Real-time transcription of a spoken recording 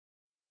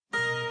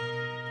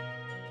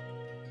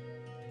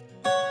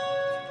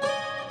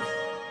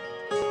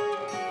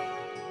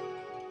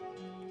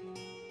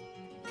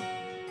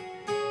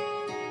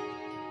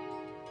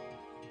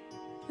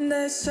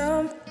There's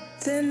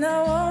something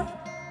I want,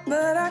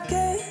 but I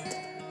can't.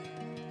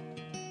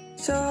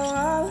 So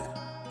I'll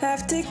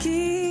have to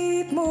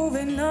keep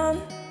moving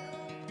on.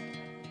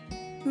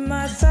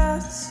 My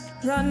thoughts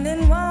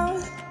running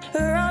wild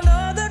around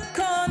all the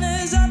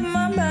corners of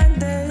my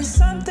mind. There's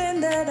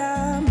something that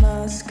I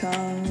must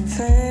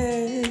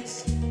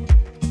confess,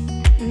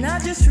 and I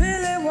just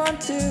really want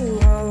to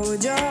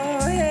hold your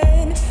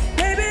hand.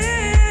 Maybe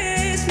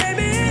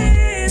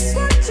it's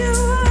what you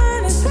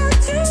want, it's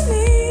what you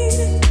need.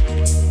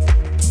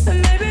 And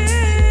maybe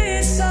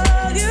it's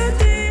all you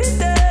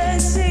didn't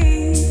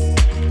see.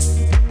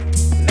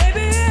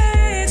 Maybe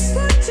it's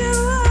what you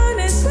want,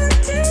 it's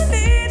what you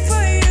need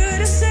for you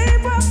to say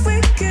what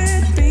we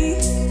could be,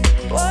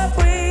 what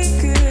we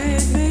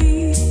could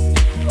be,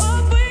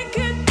 what we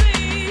could be.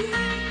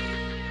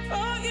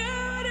 For you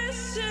to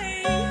say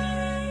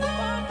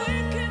what we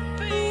could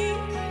be.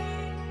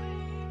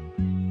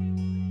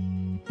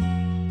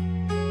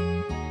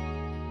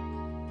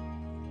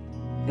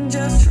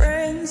 Just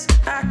friends,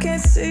 I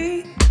can't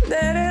see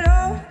that at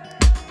all.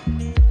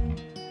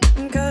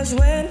 'Cause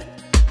when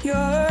you're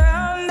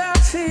around, I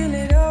feel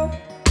it all.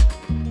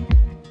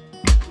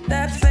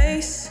 That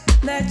face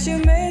that you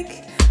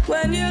make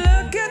when you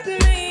look at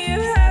me, you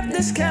have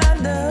this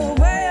kind of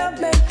way of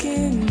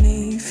making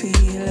me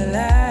feel